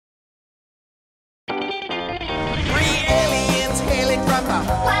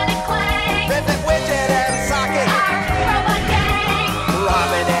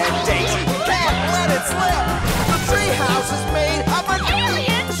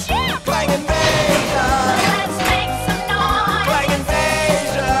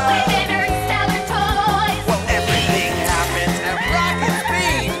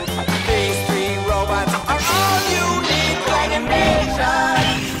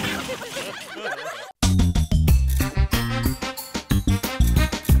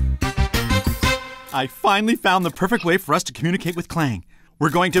I finally found the perfect way for us to communicate with Clang.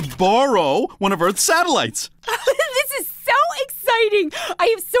 We're going to borrow one of Earth's satellites. This is so exciting. I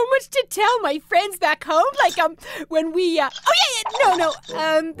have so much to tell my friends back home. Like, when we, that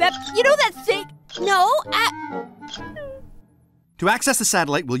thing. To access the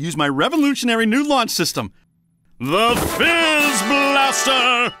satellite, we'll use my revolutionary new launch system. The Fizz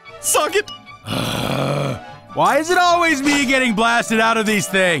Blaster! Suck it! Why is it always me getting blasted out of these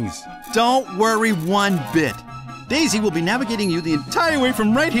things? Don't worry one bit. Daisy will be navigating you the entire way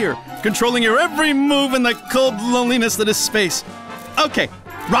from right here, controlling your every move in the cold loneliness that is space. Okay,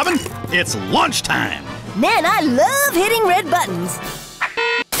 Robin, it's launch time. Man, I love hitting red buttons.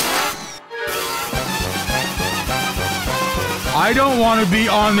 I don't want to be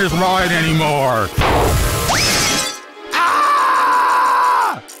on this ride anymore.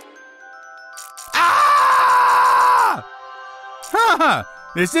 Ah! Ah! Haha,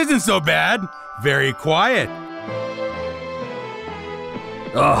 this isn't so bad. Very quiet.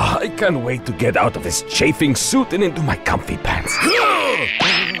 Oh, I can't wait to get out of this chafing suit and into my comfy pants.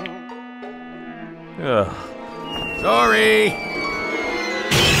 Sorry.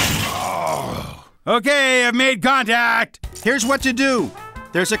 Oh. Okay, I've made contact. Here's what to do.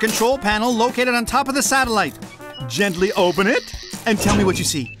 There's a control panel located on top of the satellite. Gently open it and tell me what you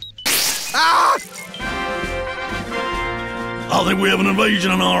see. Ah! I think we have an invasion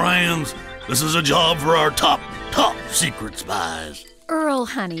on our hands. This is a job for our top secret spies. Earl,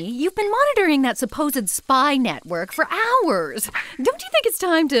 honey, you've been monitoring that supposed spy network for hours. Don't you think it's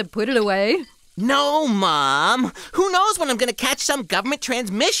time to put it away? No, Mom. Who knows when I'm going to catch some government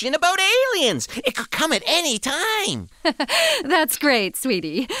transmission about aliens? It could come at any time. That's great,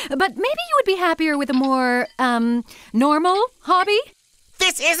 sweetie. But maybe you would be happier with a more, normal hobby?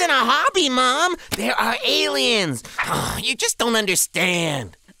 This isn't a hobby, Mom. There are aliens. Oh, you just don't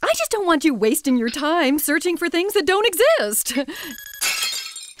understand. I just don't want you wasting your time searching for things that don't exist.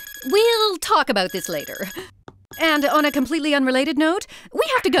 We'll talk about this later. And on a completely unrelated note, we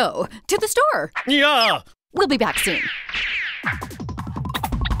have to go to the store. Yeah. We'll be back soon.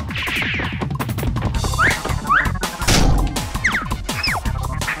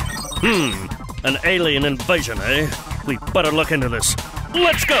 An alien invasion, eh? We better look into this.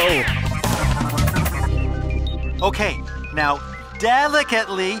 Let's go! Okay, now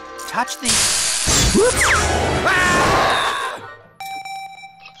delicately touch the...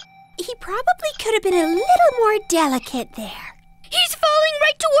 He probably could have been a little more delicate there. He's falling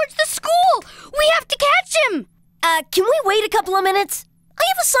right towards the school! We have to catch him! Can we wait a couple of minutes? I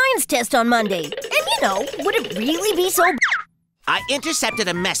have a science test on Monday. And would it really be so... I intercepted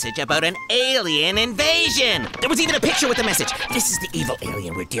a message about an alien invasion. There was even a picture with the message. This is the evil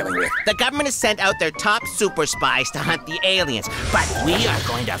alien we're dealing with. The government has sent out their top super spies to hunt the aliens, but we are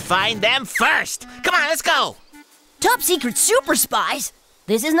going to find them first. Come on, let's go. Top secret super spies?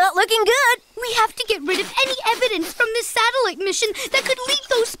 This is not looking good. We have to get rid of any evidence from this satellite mission that could lead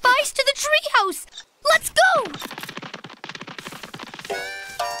those spies to the treehouse. Let's go!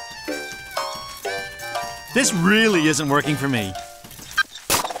 This really isn't working for me.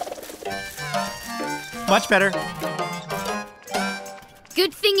 Much better.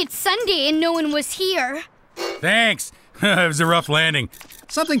 Good thing it's Sunday and no one was here. Thanks. It was a rough landing.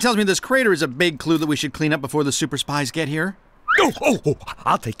 Something tells me this crater is a big clue that we should clean up before the super spies get here. Oh,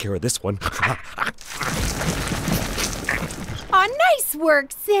 I'll take care of this one. Oh, nice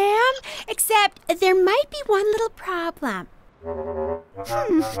work, Sam. Except there might be one little problem.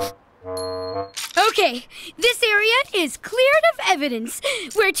 Okay, this area is cleared of evidence.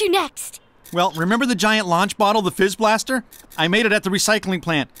 Where to next? Well, remember the giant launch bottle, the Fizz Blaster? I made it at the recycling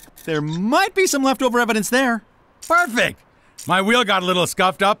plant. There might be some leftover evidence there. Perfect. My wheel got a little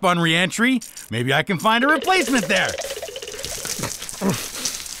scuffed up on re-entry. Maybe I can find a replacement there.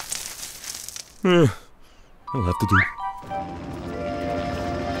 I'll have to do.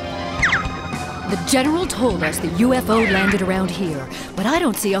 The general told us the UFO landed around here, but I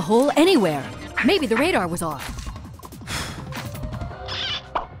don't see a hole anywhere. Maybe the radar was off.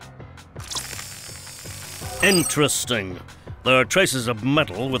 Interesting. There are traces of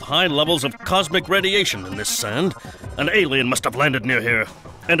metal with high levels of cosmic radiation in this sand. An alien must have landed near here.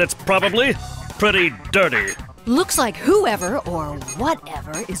 And it's probably pretty dirty. Looks like whoever or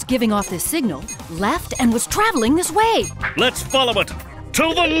whatever is giving off this signal left and was traveling this way. Let's follow it.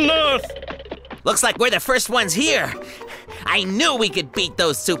 To the north! Looks like we're the first ones here. I knew we could beat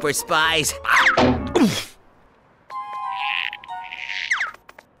those super spies.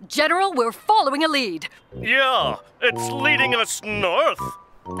 General, we're following a lead. Yeah, it's leading us north.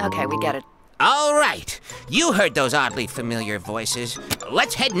 Okay, we get it. All right. You heard those oddly familiar voices.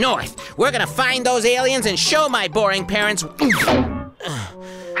 Let's head north. We're gonna find those aliens and show my boring parents...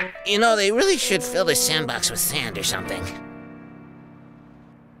 You know, they really should fill this sandbox with sand or something.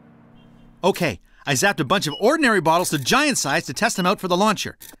 Okay, I zapped a bunch of ordinary bottles to giant size to test them out for the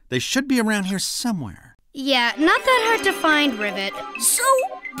launcher. They should be around here somewhere. Yeah, not that hard to find, Rivet. So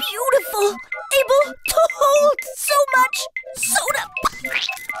beautiful. Able to hold so much soda.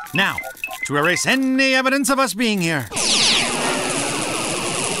 Now, to erase any evidence of us being here.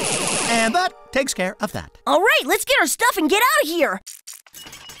 And that takes care of that. All right, let's get our stuff and get out of here.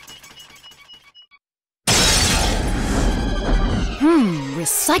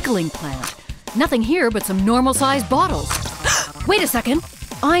 Recycling plant. Nothing here but some normal-sized bottles. Wait a second.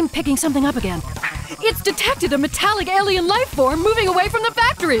 I'm picking something up again. It's detected a metallic alien life form moving away from the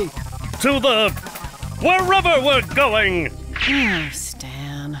factory. To the... wherever we're going! Oh,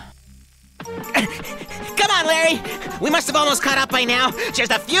 Stan. Come on, Larry. We must have almost caught up by now.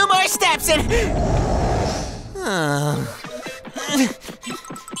 Just a few more steps and...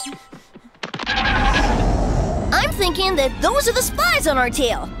 I'm thinking that those are the spies on our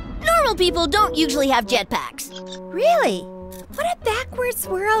tail. Normal people don't usually have jetpacks. Really? What a backwards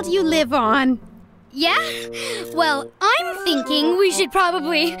world you live on. Yeah? Well, I'm thinking we should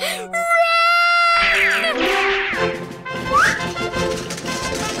probably run!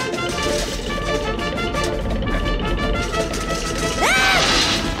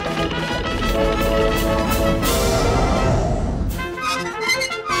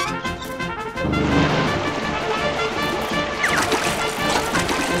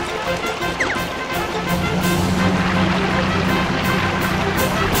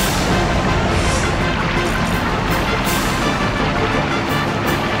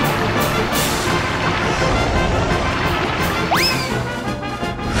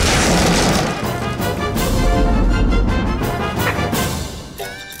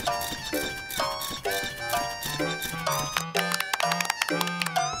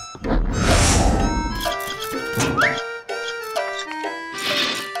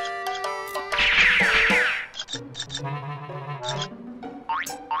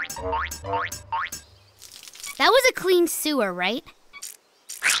 That was a clean sewer, right?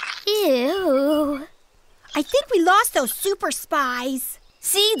 Ew. I think we lost those super spies.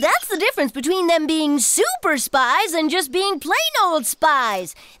 See, that's the difference between them being super spies and just being plain old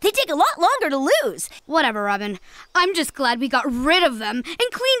spies. They take a lot longer to lose. Whatever, Robin. I'm just glad we got rid of them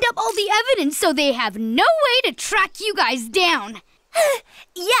and cleaned up all the evidence so they have no way to track you guys down.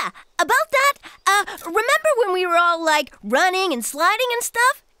 Yeah, about that, remember when we were all, like, running and sliding and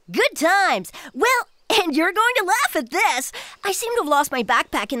stuff? Good times. Well, and you're going to laugh at this. I seem to have lost my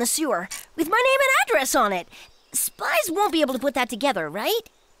backpack in the sewer with my name and address on it. Spies won't be able to put that together, right?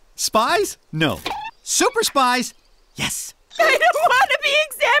 Spies? No. Super spies? Yes. I don't want to be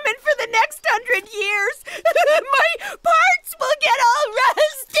examined for the next 100 years. My parts will get all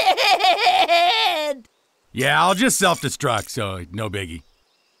rusted. Yeah, I'll just self-destruct, so no biggie.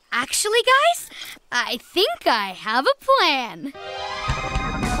 Actually, guys, I think I have a plan.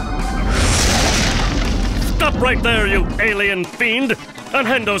 Stop right there, you alien fiend! And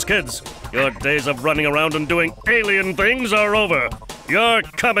hand those kids! Your days of running around and doing alien things are over. You're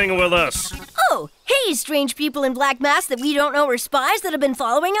coming with us. Oh, hey, strange people in black masks that we don't know are spies that have been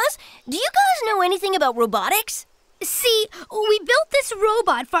following us. Do you guys know anything about robotics? See, we built this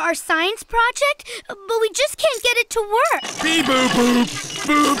robot for our science project, but we just can't get it to work. Beep boop boop,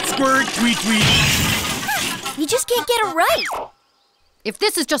 boop squirt tweet tweet. You just can't get it right. If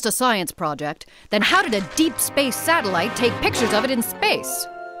this is just a science project, then how did a deep space satellite take pictures of it in space?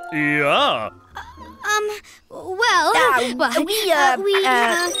 Yeah.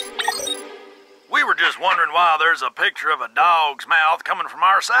 We were just wondering why there's a picture of a dog's mouth coming from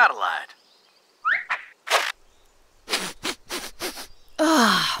our satellite.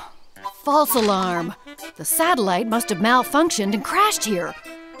 False alarm. The satellite must have malfunctioned and crashed here.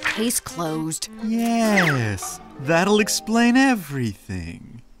 Case closed. Yes, that'll explain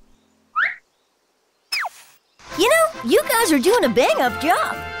everything. You know, you guys are doing a bang-up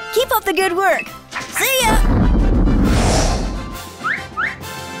job. Keep up the good work. See ya!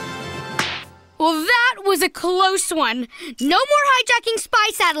 Well, that was a close one. No more hijacking spy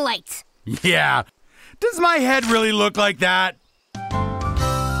satellites. Yeah. Does my head really look like that?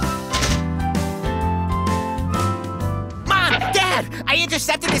 Mom, Dad, I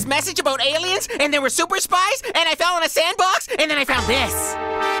intercepted this message about aliens, and there were super spies, and I fell in a sandbox, and then I found this.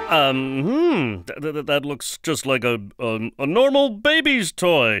 That looks just like a normal baby's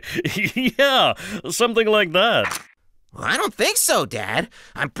toy. Yeah, something like that. Well, I don't think so, Dad.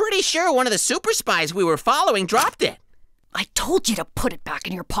 I'm pretty sure one of the super spies we were following dropped it. I told you to put it back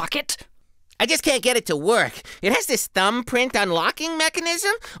in your pocket. I just can't get it to work. It has this thumbprint unlocking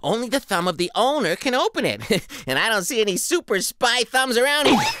mechanism. Only the thumb of the owner can open it. And I don't see any super spy thumbs around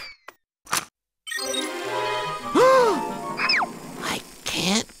here. I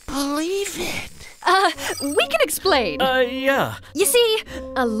can't believe it. We can explain. Yeah. You see,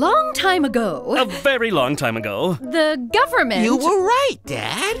 a long time ago, A very long time ago. the government... You were right,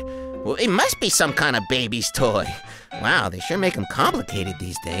 Dad. Well, it must be some kind of baby's toy. Wow, they sure make them complicated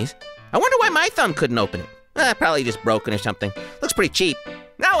these days. I wonder why my thumb couldn't open it. Probably just broken or something. Looks pretty cheap.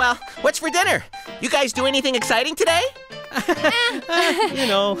 Oh well, what's for dinner? You guys do anything exciting today? You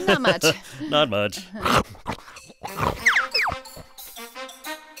know. Not much. Not much.